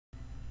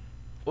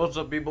What's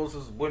up, people? This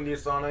is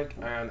windysonic,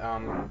 and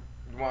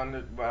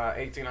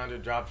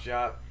 1800 drop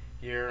shot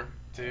here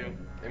too,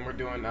 and we're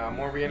doing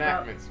more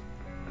reenactments.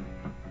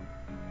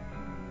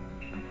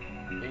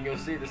 And you'll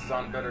see this is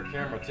on better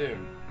camera too.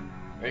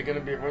 Are you gonna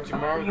be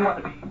Orochimaru? You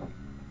want to be?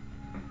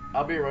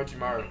 I'll be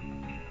Orochimaru.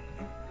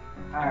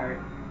 Alright.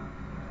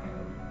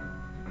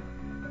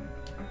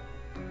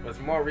 It's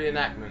more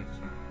reenactments.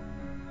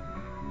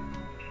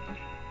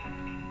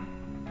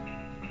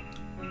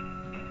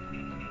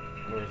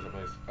 Where's the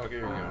place? Okay,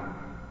 here we go.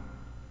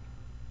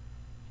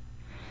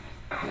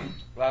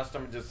 Last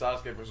time we did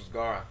Sasuke versus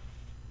Gaara.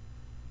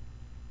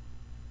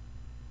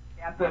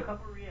 Yeah, after a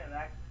couple of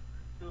reenactments,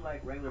 do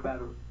like regular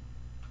battles.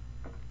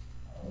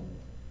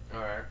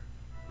 Alright.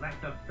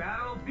 Let the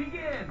battle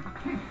begin!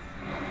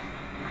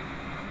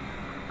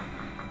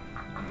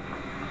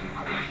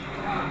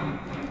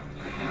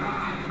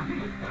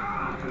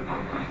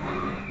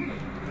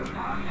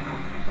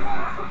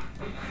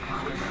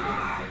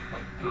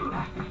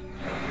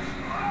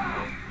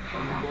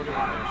 I'm recording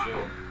on that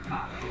shit.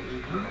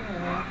 Leave me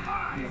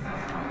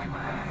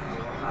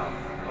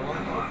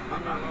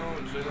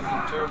alone, shit. This is a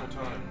terrible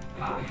time.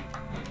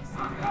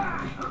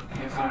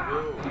 Yes, I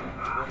will.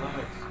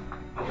 Relax.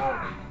 Go.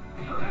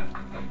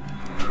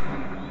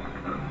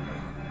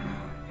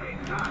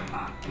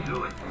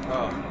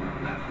 Oh.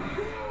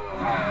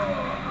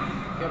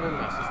 Can't believe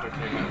my sister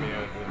came at me at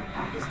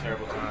this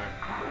terrible time.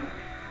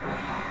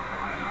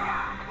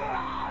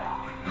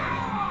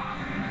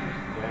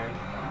 Dang.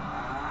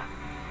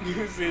 You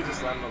can see it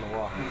just landing on the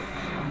wall.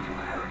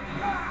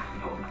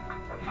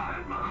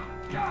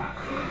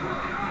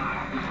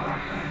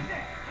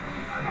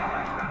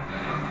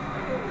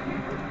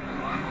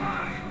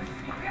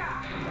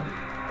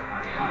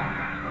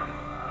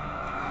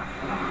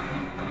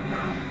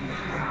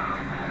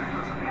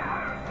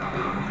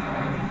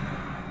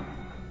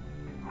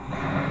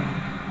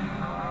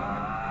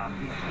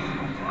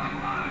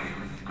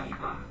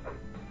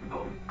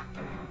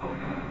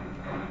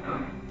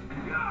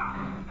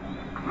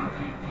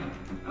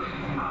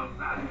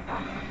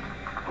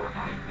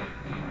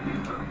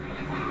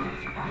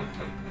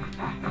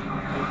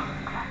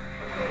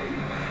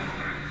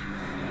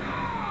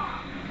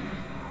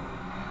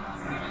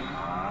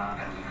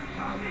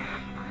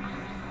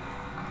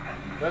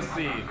 Let's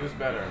see, who's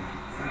better?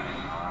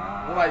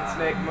 Light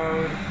snake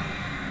mode.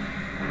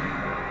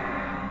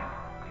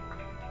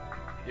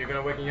 You're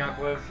gonna wake me up,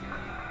 Liz?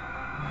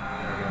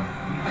 There we go.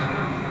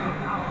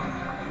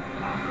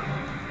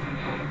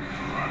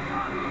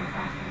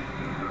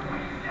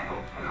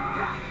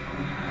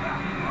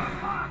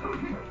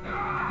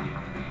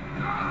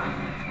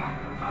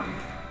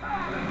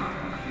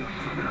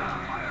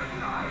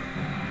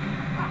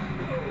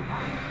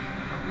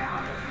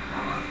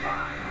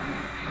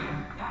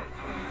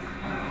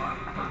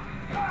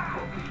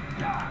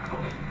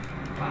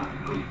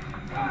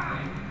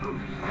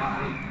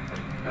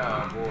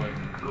 Oh boy.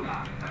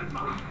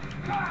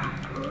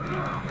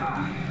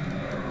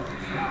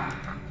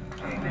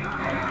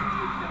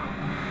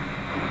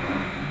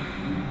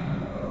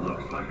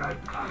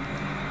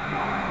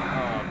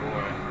 Oh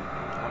boy.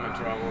 I'm in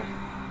trouble.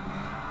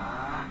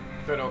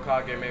 Fido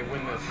Kage may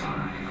win this.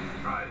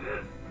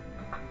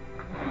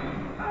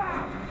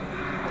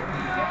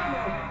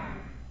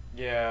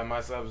 Yeah,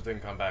 my subs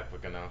didn't come back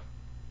quick enough.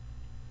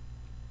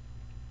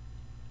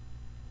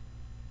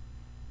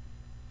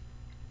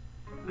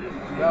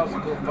 That was a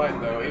cool fight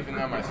though, even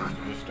though my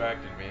sister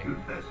distracted me. You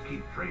best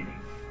keep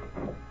training.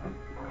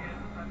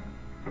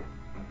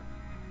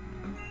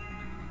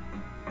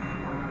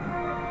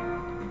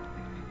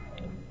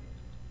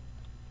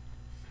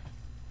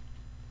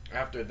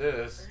 After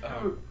this,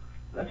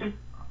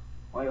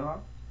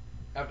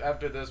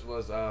 after this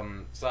was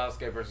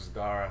Sasuke versus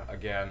Gaara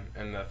again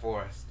in the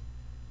forest.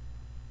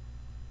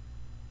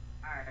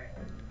 Alright.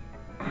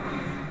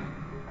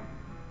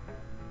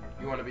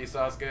 You want to be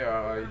Sasuke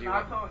or do you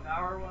want? Naruto and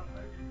Gaara one,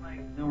 let's just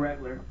like do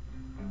regular.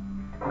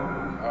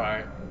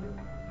 Alright.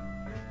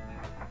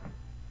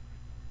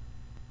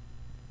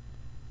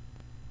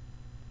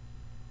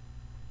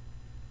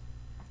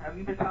 Have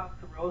you been talking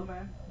to Rose,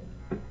 man?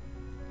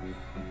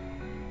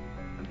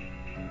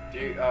 Do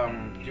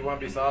you want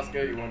to be Sasuke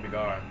or you want to be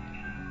Gaara?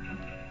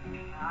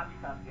 I'll be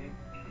Sasuke.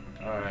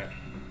 Alright.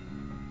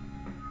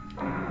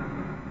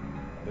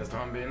 This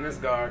time I'm being this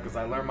Gaara because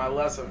I learned my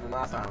lesson from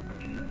last time.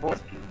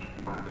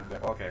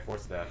 Okay,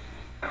 force death.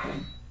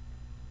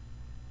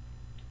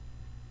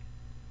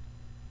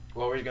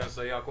 What were you gonna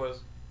say, Yaquiz?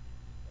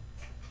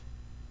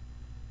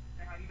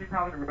 Have you been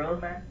talking to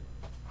Rose, man?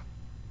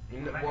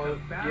 Well,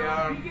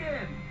 yeah.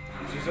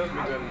 She's supposed to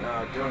be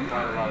doing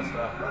quite a lot of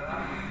stuff.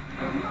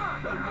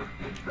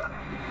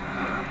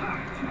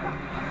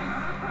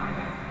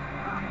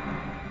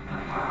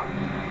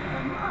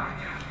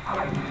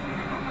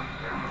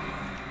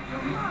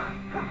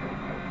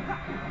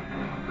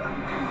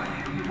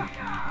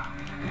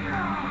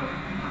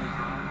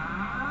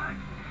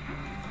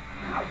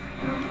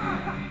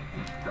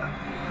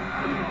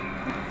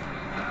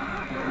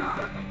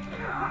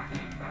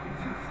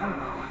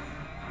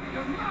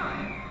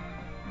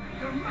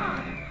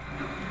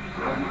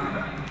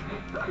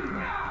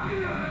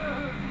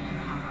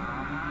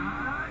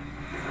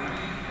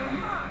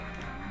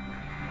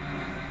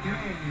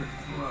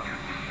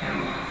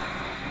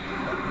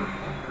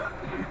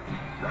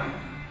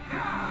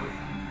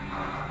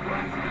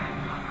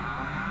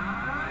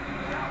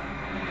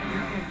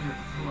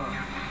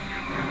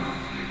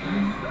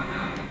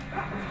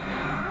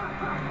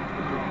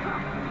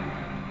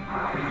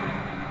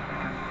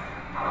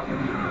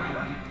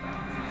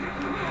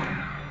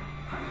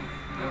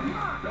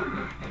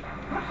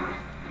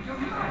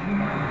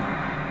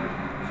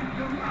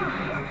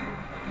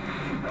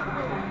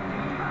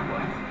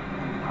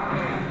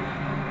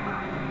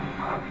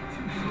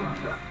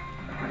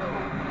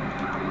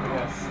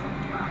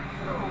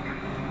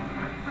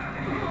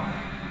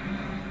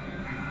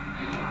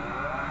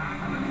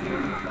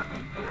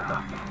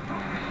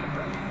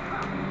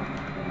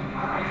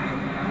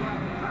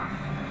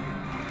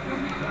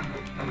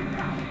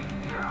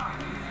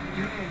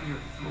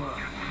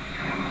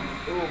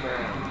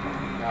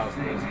 man. That was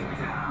close.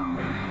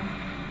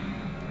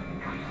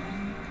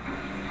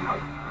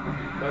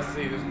 Let's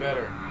see who's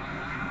better.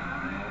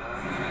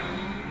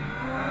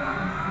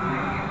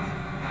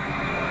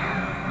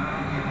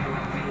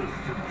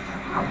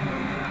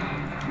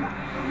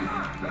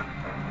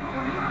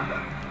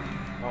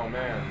 Oh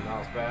man, that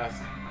was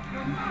fast.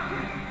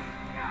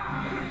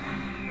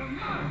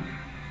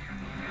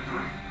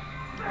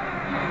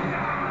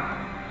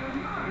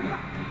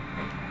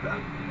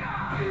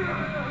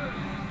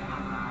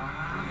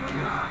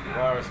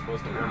 Well, we're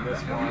supposed to win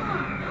this one.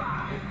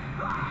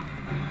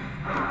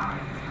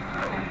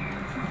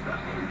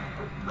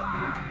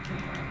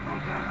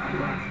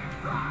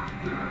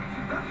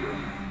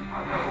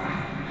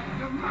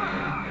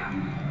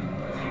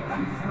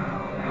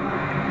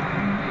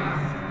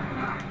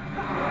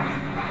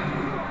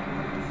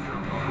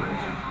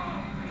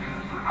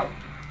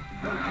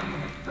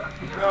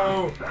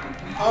 No!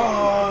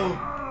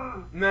 Oh!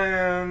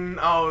 Man,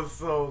 I was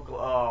so close.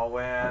 Oh,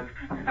 man.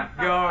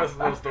 Y'all were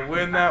supposed to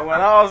win that one.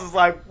 I was just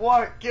like,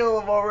 what?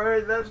 Kill him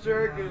already? That's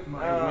jerking.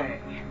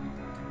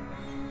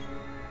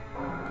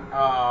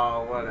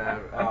 Oh,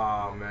 whatever.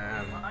 Oh,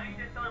 man.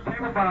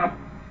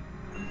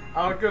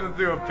 I was gonna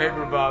do a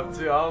paper bomb,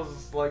 too. I was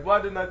just like,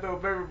 why didn't I throw a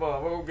paper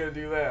bomb? I'm gonna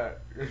do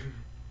that.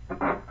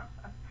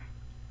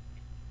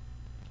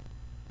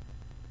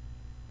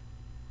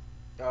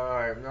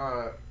 Alright,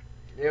 no.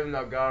 Even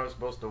though Gaara was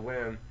supposed to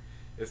win,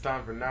 it's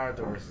time for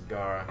Naruto versus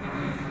Gaara.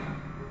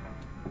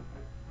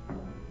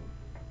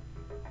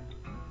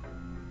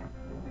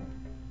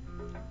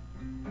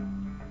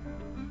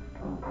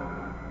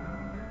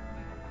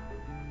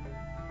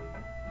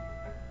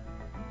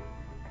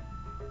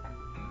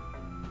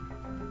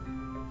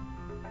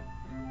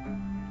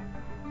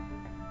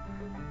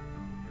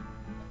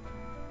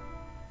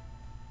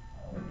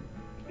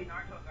 Be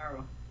Naruto or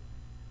Gaara?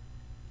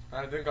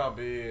 I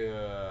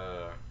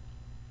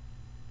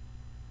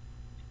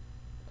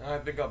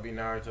think I'll be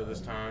Naruto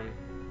this time.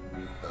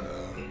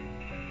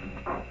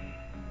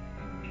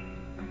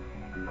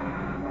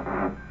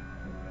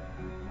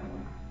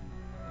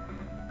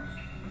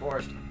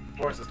 Forest.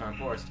 Forest this time.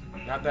 Forest.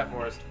 Not that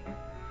forest.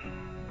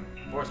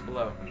 Forest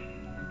below.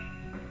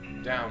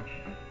 Down.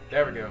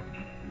 There we go.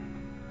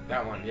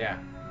 That one, yeah.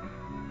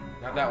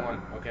 Not that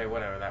one. Okay,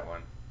 whatever, that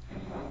one.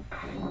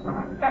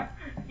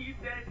 You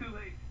said it too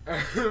late.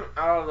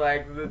 I was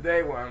like, the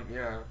day one,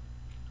 yeah.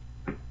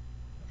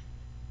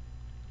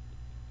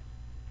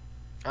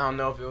 I don't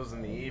know if it was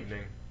in the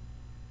evening.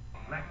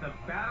 Let the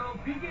battle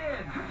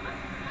begin!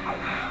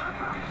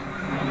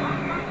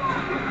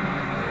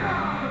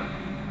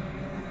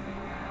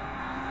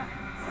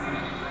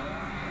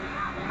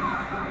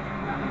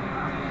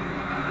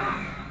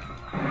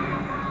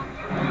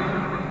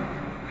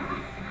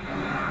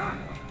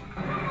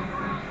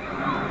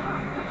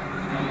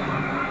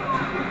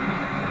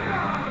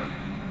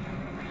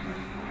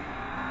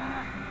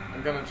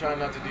 I'm gonna try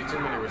not to do too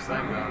many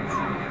Rasengans.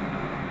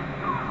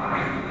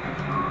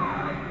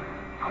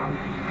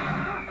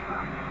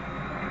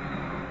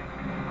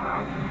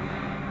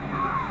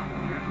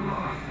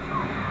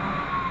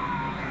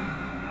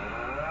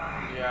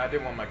 Yeah, I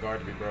didn't want my guard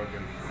to be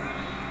broken.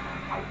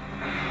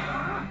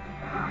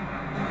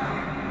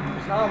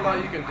 There's not a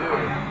lot you can do.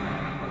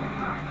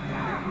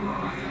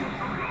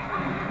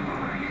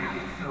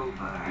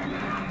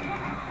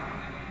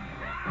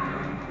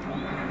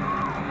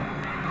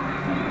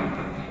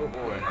 Oh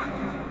boy.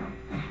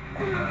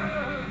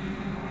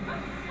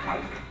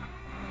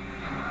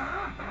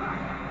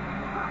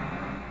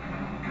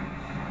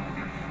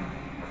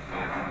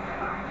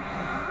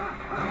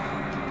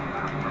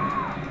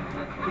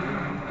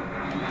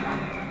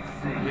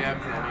 Yeah,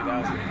 Penny, that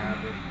was gonna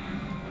happen.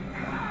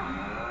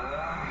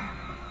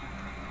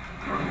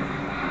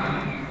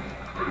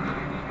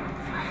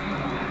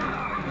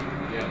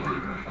 Yeah.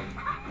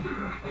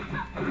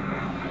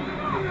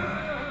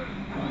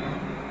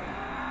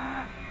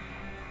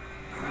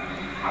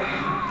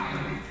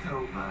 It's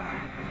over.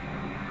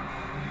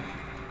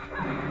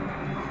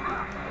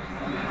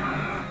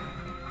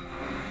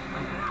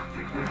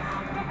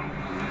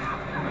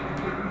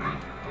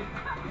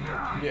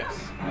 Yes.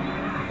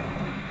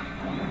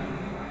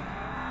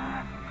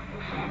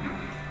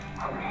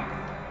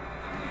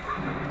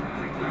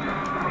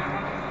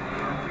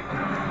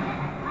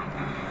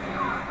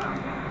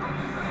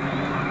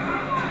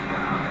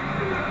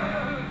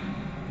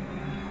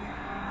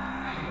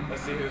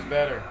 Let's see who's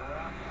better.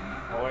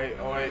 Oh wait,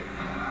 oh wait.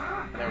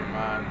 Never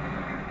mind.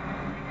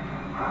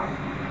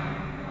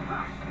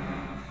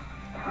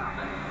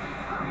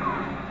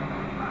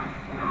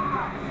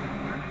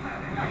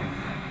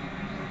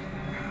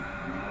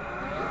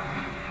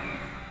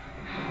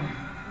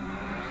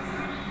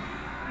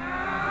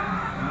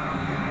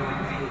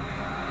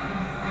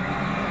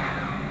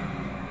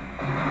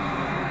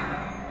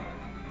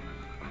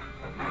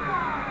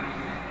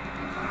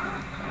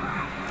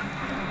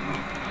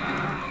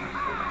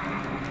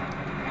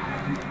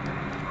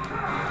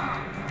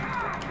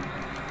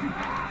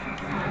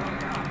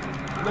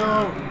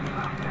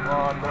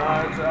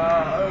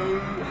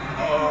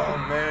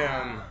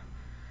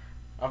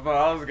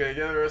 thought I was gonna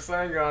get a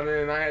Rasengan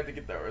in, and I had to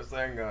get that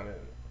Rasengan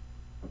in.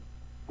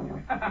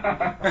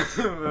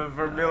 The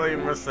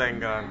Vermilion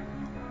Rasengan.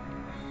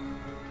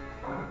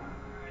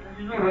 Let's just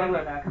do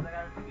regular now, because I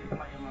gotta get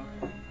my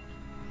emotion.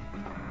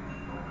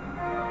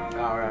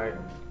 Alright.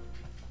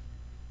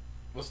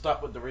 We'll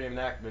stop with the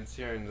reenactments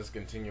here and just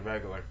continue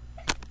regular.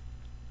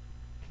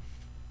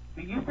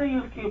 Did you say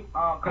you keep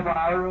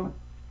Kamaru?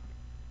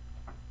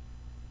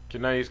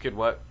 Can I use Kid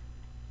what?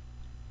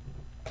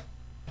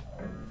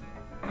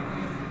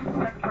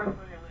 Second person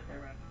on your list,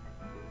 right?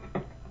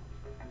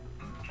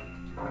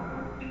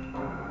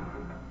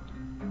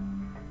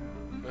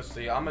 Let's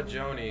see, I'm a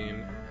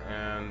Jonin,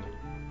 and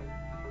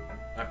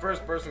my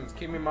first person is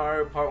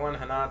Kimimaru, Part 1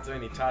 Hanata,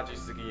 and Itachi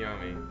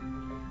Tsukiyomi.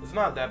 It's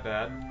not that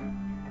bad.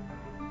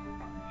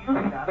 You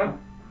know Hinata?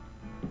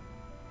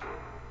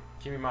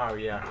 Kimimaru,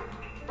 yeah.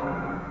 I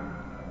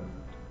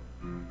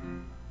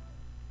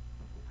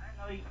didn't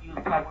know you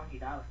used Part 1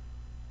 Hinata.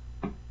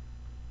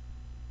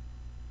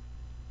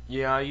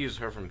 Yeah, I use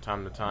her from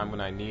time to time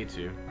when I need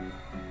to.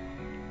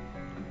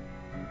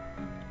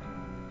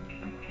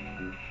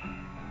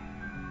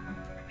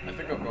 I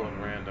think I'll go with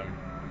random.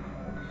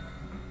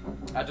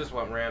 I just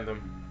want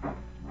random.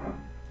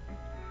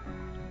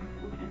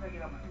 Who should I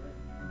get on my list?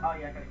 Oh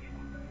yeah, I gotta get him.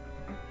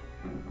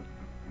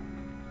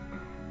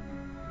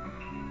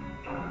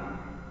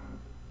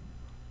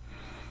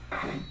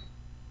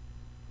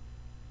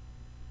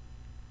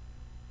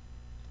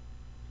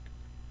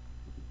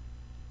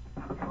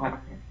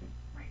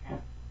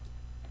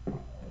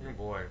 Oh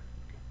boy.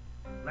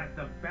 Let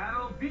the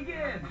battle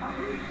begin.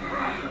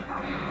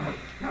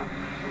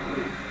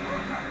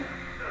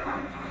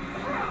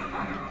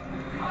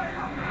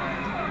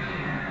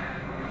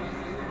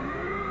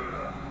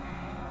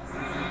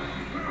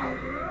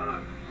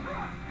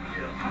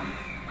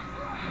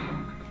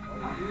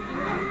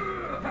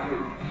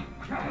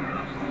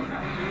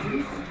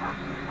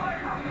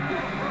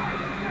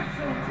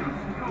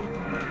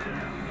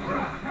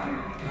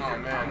 Oh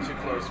man, too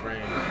close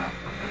range.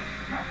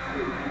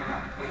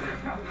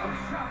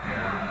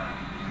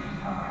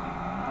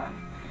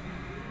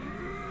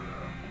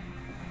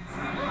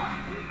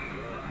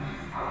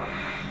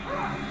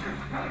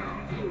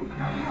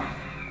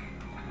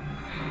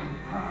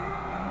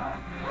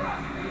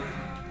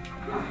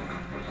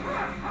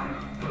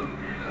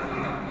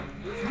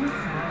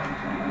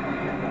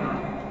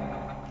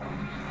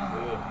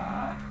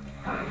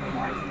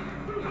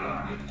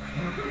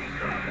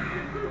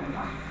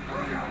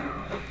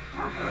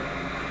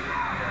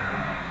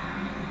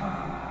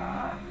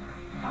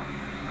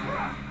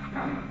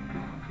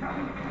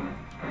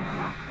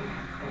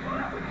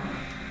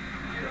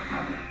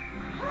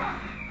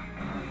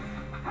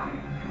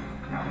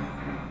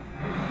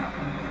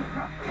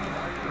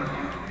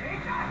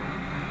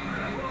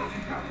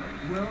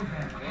 Well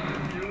then.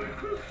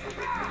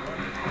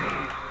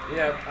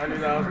 Yeah, I knew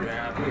that was gonna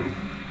happen.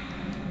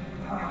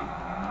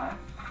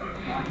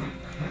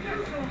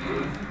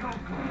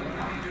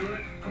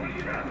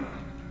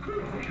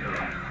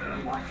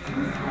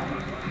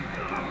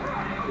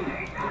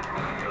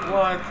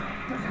 What?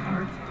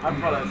 I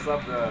thought I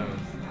subbed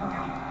those.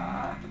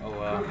 Oh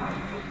well.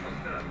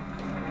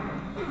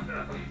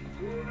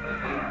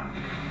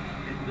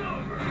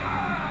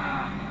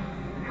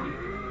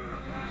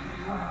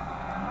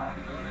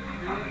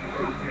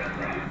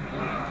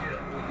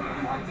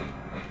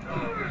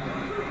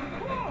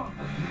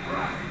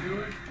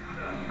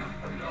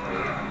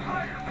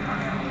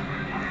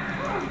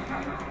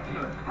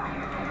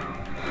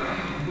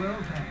 Well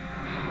then.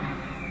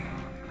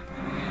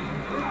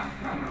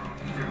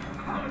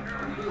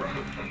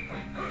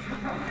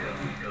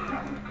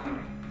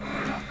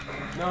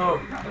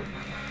 No.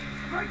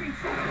 Striking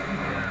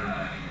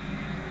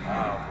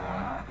Oh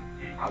boy.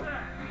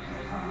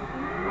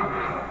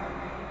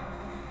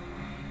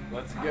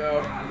 Let's go.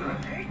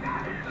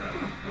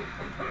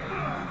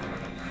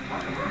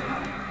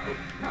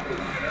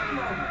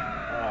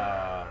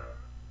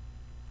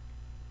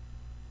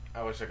 I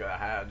wish I could have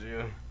had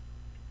you.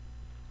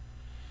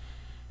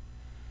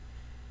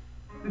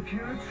 The pure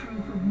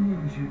truth of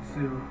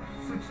ninjutsu.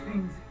 Such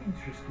things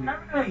interest me. Not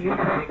really used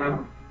to it.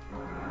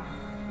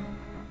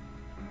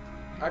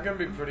 I can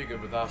be pretty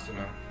good with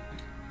Asuna.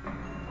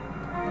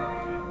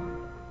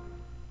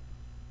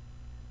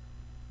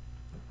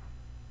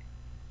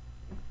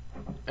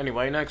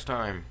 Anyway, next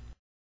time.